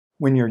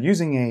When you're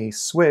using a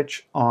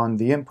switch on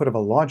the input of a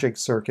logic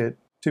circuit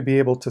to be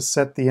able to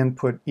set the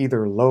input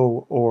either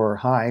low or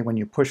high when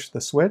you push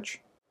the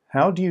switch,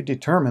 how do you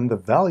determine the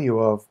value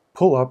of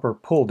pull-up or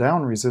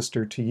pull-down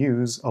resistor to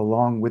use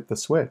along with the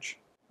switch?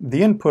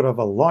 The input of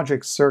a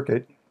logic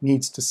circuit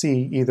needs to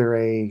see either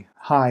a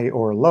high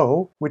or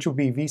low, which will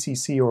be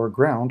VCC or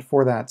ground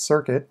for that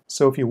circuit.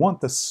 So if you want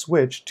the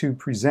switch to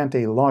present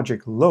a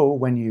logic low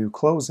when you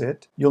close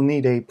it, you'll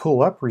need a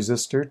pull-up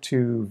resistor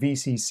to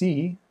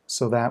VCC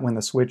so that when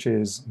the switch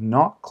is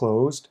not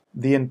closed,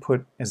 the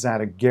input is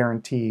at a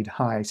guaranteed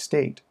high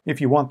state.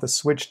 If you want the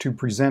switch to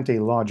present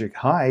a logic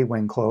high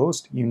when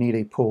closed, you need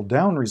a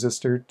pull-down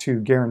resistor to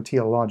guarantee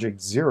a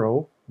logic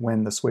 0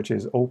 when the switch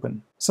is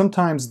open.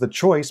 Sometimes the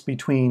choice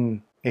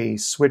between a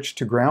switch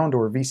to ground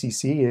or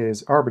VCC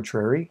is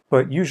arbitrary,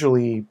 but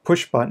usually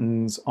push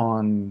buttons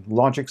on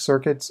logic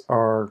circuits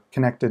are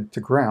connected to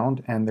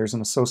ground and there's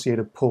an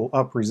associated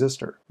pull-up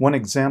resistor. One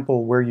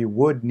example where you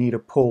would need a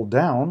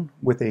pull-down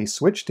with a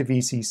switch to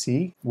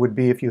VCC would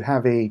be if you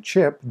have a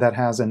chip that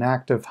has an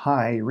active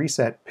high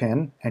reset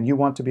pin and you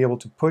want to be able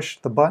to push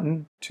the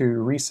button to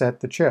reset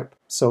the chip.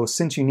 So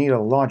since you need a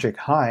logic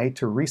high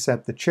to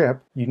reset the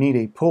chip, you need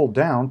a pull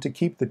down to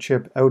keep the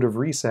chip out of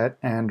reset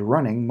and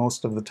running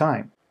most of the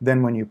time.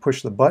 Then when you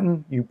push the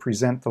button, you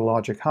present the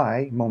logic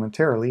high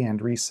momentarily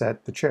and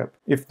reset the chip.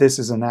 If this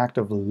is an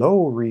active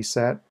low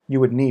reset, you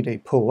would need a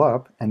pull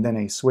up and then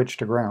a switch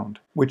to ground.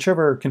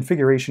 Whichever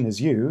configuration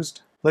is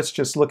used, let's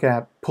just look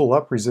at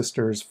pull-up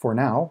resistors for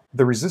now.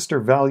 The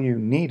resistor value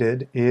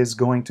needed is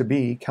going to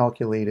be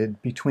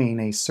calculated between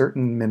a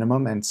certain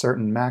minimum and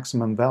certain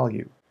maximum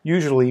value.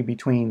 Usually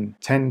between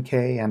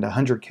 10K and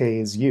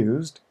 100K is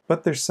used,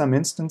 but there's some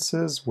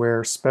instances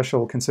where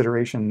special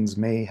considerations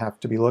may have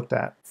to be looked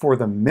at. For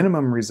the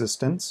minimum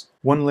resistance,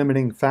 one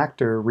limiting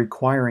factor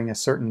requiring a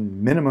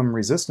certain minimum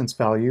resistance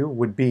value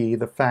would be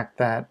the fact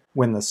that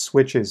when the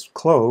switch is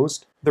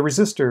closed, the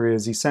resistor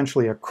is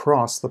essentially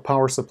across the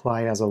power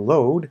supply as a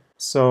load,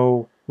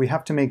 so we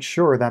have to make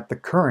sure that the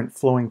current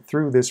flowing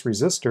through this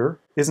resistor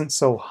isn't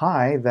so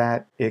high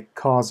that it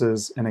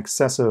causes an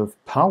excessive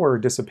power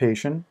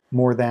dissipation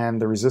more than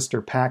the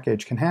resistor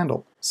package can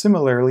handle.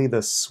 Similarly,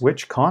 the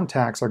switch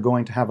contacts are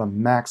going to have a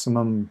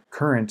maximum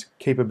current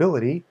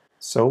capability,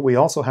 so we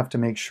also have to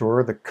make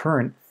sure the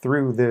current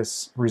through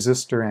this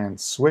resistor and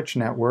switch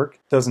network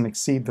doesn't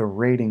exceed the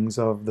ratings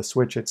of the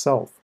switch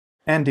itself.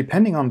 And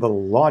depending on the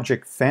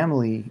logic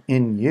family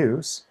in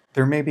use,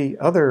 there may be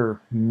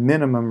other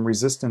minimum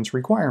resistance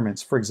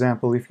requirements. For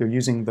example, if you're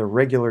using the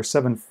regular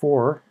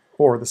 7.4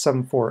 or the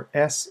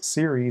 7.4S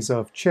series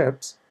of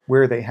chips,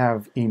 where they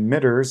have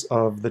emitters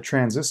of the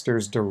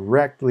transistors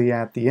directly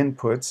at the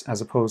inputs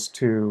as opposed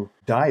to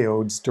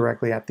diodes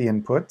directly at the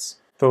inputs,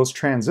 those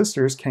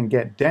transistors can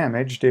get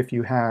damaged if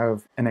you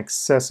have an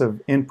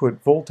excessive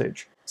input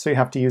voltage. So you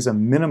have to use a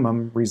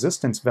minimum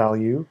resistance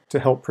value to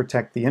help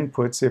protect the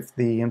inputs if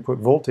the input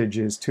voltage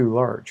is too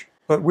large.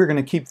 But we're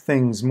going to keep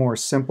things more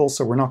simple,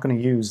 so we're not going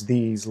to use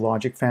these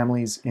logic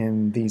families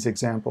in these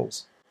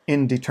examples.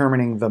 In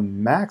determining the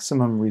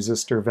maximum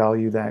resistor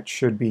value that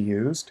should be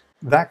used,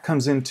 that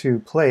comes into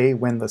play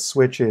when the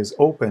switch is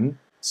open,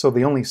 so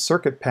the only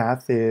circuit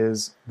path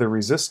is the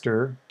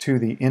resistor to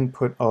the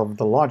input of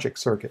the logic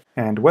circuit.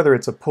 And whether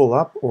it's a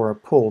pull-up or a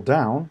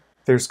pull-down,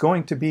 there's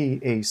going to be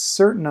a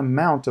certain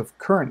amount of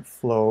current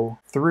flow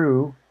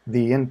through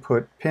the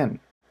input pin.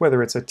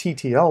 Whether it's a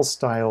TTL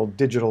style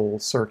digital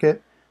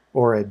circuit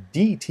or a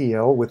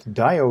DTL with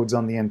diodes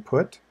on the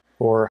input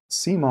or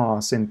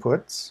CMOS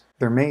inputs,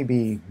 there may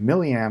be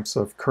milliamps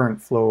of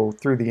current flow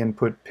through the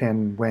input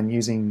pin when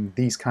using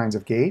these kinds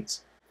of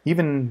gates.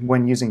 Even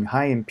when using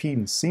high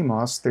impedance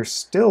CMOS, there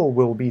still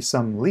will be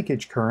some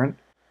leakage current,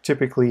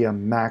 typically a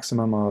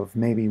maximum of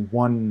maybe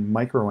 1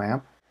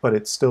 microamp, but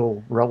it's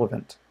still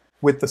relevant.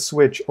 With the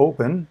switch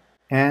open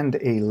and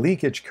a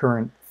leakage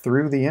current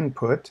through the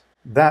input,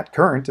 that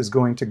current is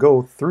going to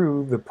go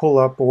through the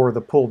pull-up or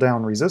the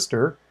pull-down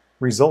resistor,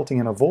 resulting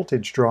in a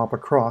voltage drop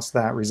across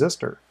that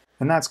resistor.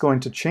 And that's going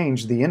to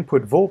change the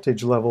input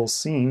voltage level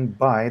seen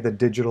by the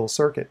digital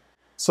circuit.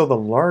 So the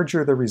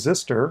larger the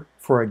resistor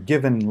for a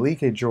given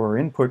leakage or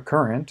input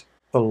current,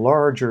 the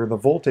larger the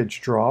voltage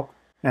drop,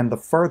 and the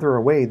farther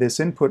away this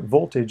input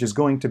voltage is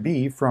going to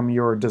be from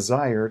your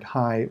desired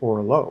high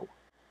or low.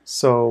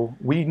 So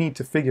we need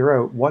to figure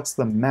out what's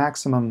the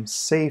maximum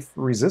safe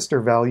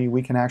resistor value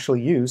we can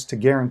actually use to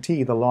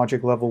guarantee the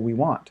logic level we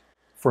want.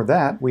 For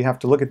that, we have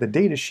to look at the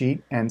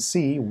datasheet and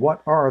see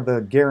what are the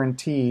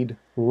guaranteed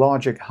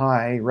logic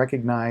high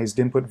recognized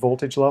input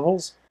voltage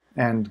levels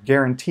and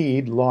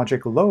guaranteed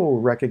logic low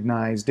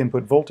recognized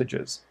input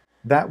voltages.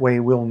 That way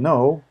we'll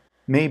know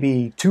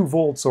maybe 2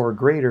 volts or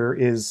greater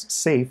is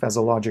safe as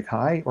a logic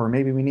high, or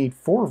maybe we need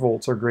 4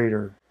 volts or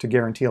greater to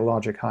guarantee a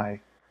logic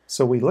high.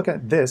 So we look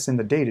at this in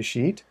the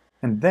datasheet,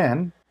 and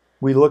then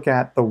we look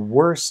at the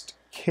worst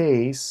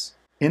case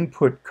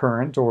input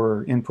current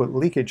or input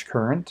leakage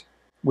current,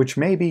 which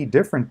may be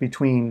different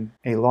between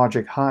a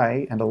logic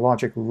high and a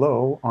logic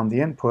low on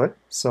the input.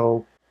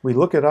 So we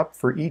look it up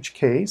for each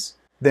case,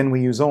 Then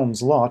we use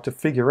Ohm's law to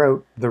figure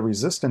out the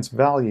resistance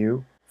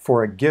value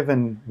for a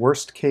given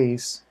worst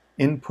case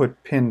input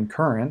pin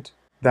current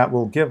that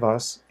will give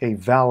us a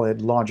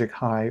valid logic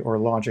high or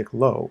logic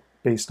low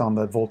based on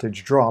the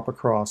voltage drop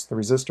across the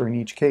resistor in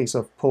each case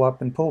of pull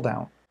up and pull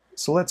down.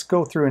 So let's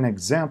go through an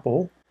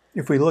example.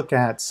 If we look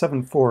at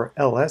 7.4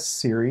 LS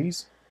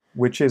series,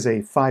 which is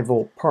a 5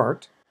 volt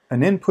part,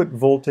 an input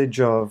voltage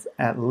of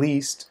at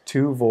least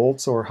 2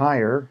 volts or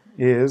higher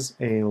is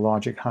a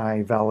logic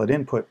high valid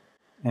input.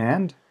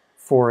 And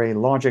for a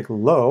logic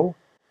low,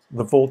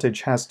 the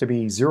voltage has to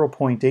be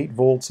 0.8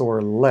 volts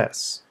or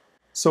less.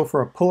 So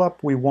for a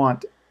pull-up, we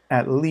want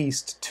at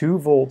least 2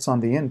 volts on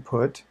the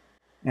input,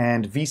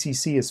 and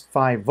VCC is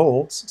 5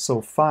 volts, so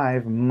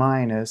 5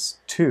 minus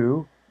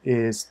 2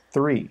 is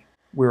 3.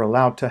 We're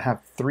allowed to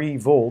have 3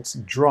 volts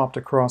dropped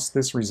across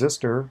this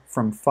resistor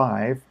from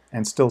 5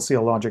 and still see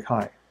a logic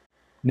high.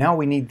 Now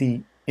we need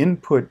the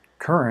input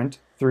current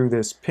through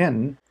this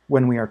pin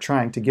when we are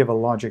trying to give a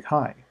logic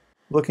high.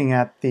 Looking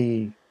at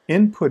the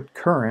input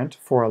current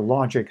for a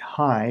logic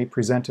high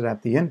presented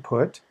at the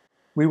input,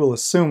 we will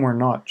assume we're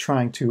not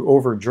trying to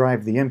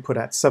overdrive the input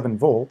at 7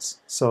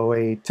 volts, so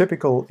a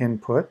typical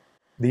input,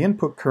 the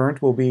input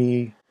current will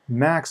be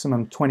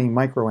maximum 20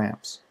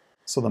 microamps.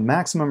 So the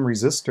maximum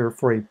resistor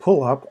for a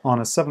pull-up on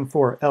a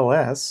 7.4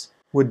 LS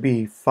would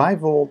be 5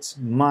 volts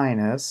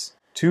minus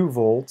 2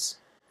 volts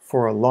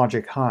for a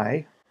logic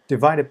high,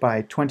 divided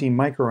by 20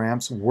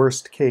 microamps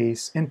worst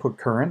case input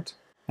current,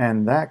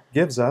 and that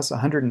gives us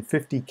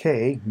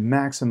 150K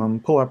maximum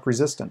pull-up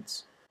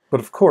resistance. But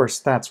of course,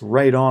 that's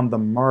right on the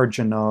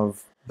margin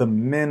of the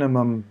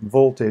minimum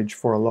voltage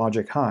for a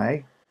logic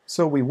high,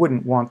 so we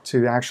wouldn't want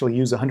to actually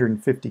use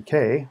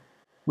 150K.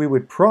 We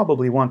would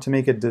probably want to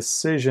make a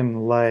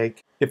decision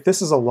like, if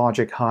this is a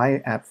logic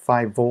high at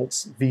 5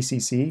 volts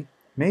VCC,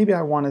 maybe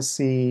I want to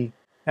see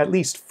at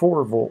least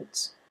 4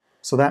 volts.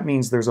 So that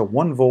means there's a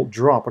 1 volt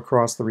drop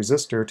across the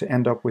resistor to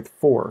end up with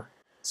 4.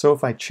 So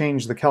if I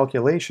change the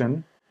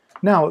calculation,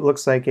 now it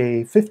looks like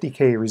a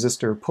 50K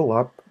resistor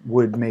pull-up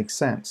would make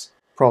sense.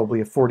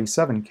 Probably a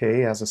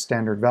 47K as a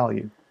standard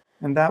value.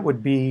 And that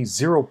would be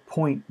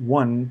 0.1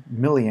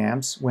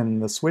 milliamps when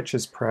the switch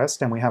is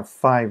pressed and we have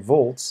 5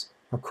 volts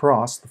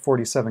across the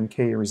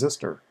 47K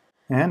resistor.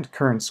 And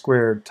current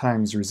squared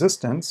times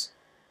resistance,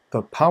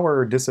 the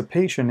power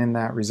dissipation in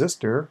that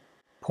resistor,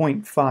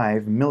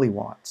 0.5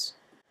 milliwatts.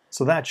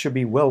 So that should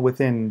be well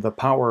within the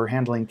power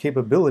handling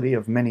capability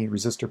of many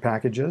resistor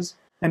packages.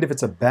 And if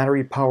it's a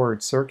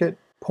battery-powered circuit,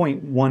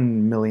 0.1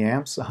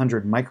 milliamps,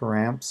 100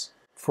 microamps,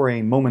 for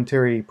a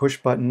momentary push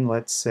button,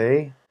 let's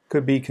say,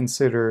 could be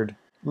considered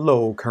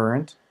low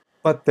current.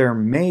 But there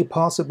may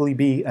possibly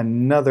be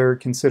another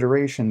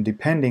consideration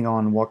depending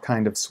on what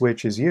kind of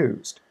switch is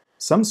used.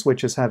 Some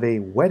switches have a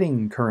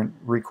wetting current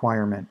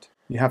requirement.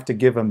 You have to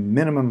give a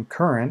minimum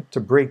current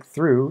to break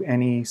through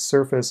any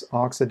surface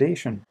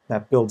oxidation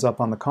that builds up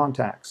on the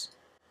contacts.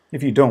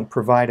 If you don't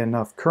provide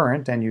enough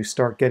current and you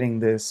start getting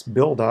this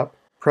buildup,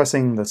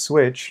 pressing the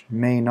switch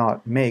may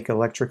not make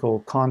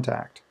electrical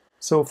contact.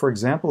 So for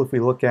example, if we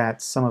look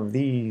at some of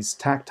these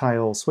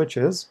tactile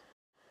switches,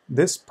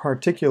 this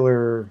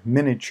particular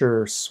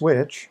miniature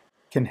switch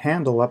can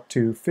handle up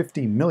to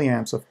 50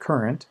 milliamps of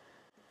current,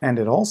 and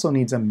it also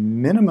needs a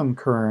minimum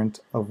current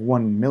of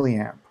 1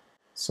 milliamp.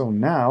 So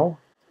now,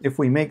 if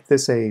we make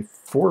this a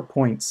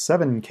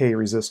 4.7K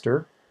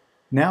resistor,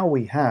 now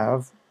we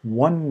have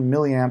 1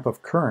 milliamp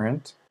of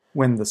current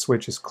when the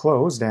switch is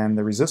closed and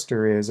the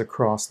resistor is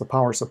across the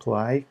power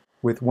supply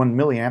with 1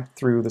 milliamp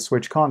through the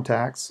switch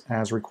contacts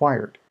as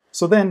required.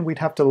 So then we'd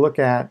have to look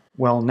at,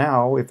 well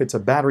now, if it's a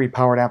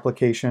battery-powered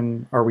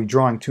application, are we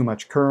drawing too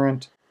much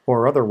current?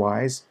 Or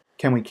otherwise,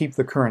 can we keep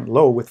the current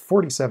low with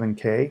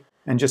 47K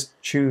and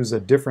just choose a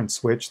different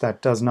switch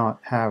that does not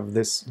have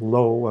this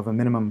low of a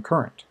minimum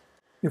current?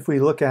 If we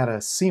look at a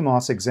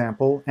CMOS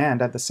example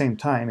and at the same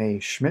time a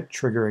Schmidt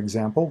trigger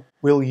example,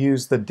 we'll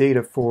use the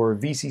data for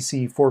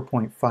VCC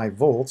 4.5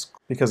 volts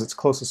because it's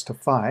closest to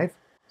 5.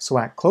 So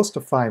at close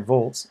to 5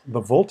 volts, the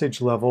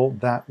voltage level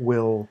that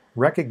will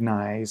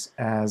recognize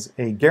as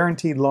a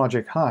guaranteed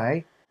logic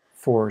high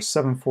for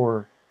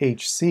 7.4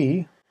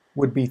 HC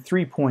would be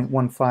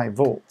 3.15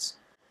 volts.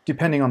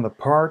 Depending on the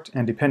part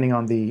and depending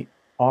on the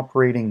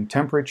operating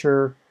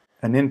temperature,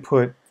 an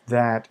input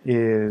that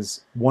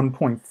is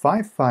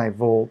 1.55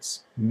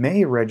 volts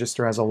may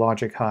register as a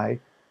logic high,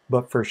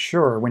 but for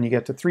sure when you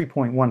get to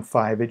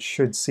 3.15 it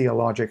should see a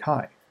logic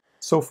high.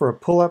 So for a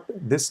pull-up,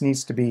 this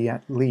needs to be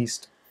at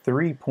least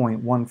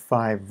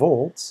 3.15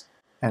 volts.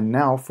 And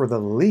now for the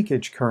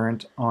leakage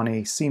current on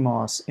a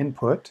CMOS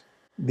input,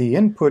 the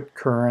input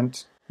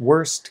current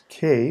worst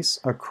case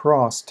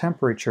across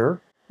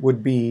temperature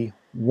would be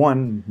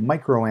 1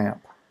 microamp.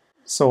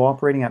 So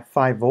operating at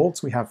 5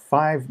 volts, we have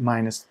 5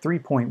 minus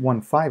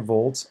 3.15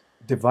 volts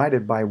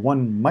divided by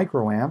 1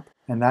 microamp,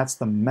 and that's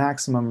the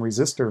maximum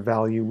resistor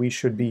value we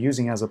should be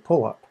using as a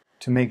pull-up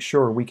to make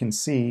sure we can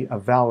see a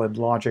valid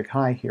logic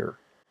high here.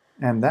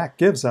 And that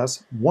gives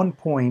us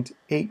 1.85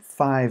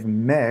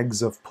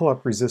 megs of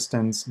pull-up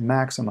resistance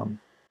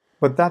maximum.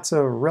 but that's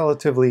a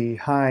relatively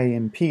high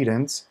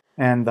impedance,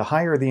 and the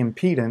higher the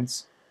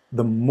impedance,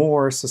 the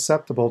more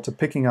susceptible to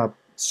picking up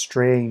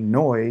stray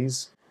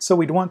noise. So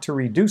we'd want to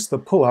reduce the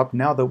pull-up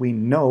now that we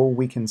know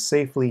we can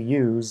safely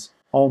use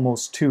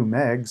almost 2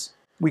 megs.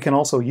 We can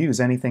also use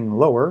anything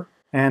lower,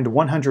 and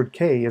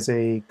 100K is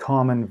a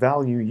common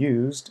value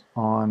used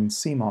on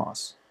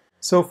CMOS.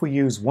 So if we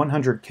use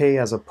 100K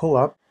as a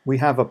pull-up, we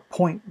have a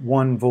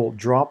 0.1 volt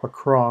drop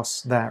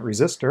across that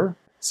resistor.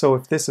 So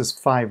if this is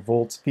 5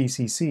 volts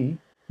VCC,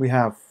 we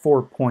have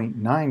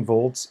 4.9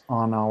 volts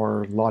on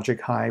our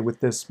logic high with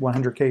this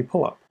 100K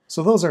pull-up.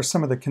 So those are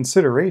some of the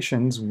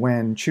considerations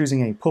when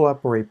choosing a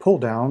pull-up or a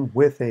pull-down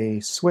with a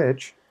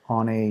switch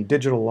on a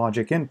digital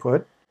logic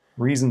input,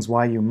 reasons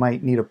why you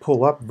might need a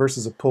pull-up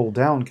versus a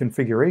pull-down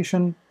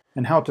configuration,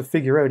 and how to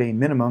figure out a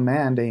minimum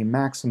and a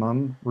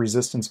maximum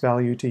resistance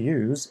value to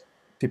use,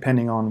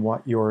 depending on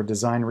what your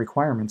design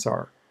requirements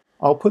are.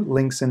 I'll put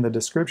links in the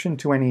description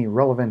to any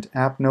relevant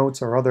app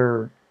notes or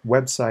other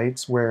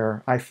websites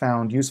where I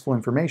found useful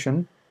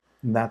information.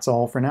 And that's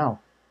all for now.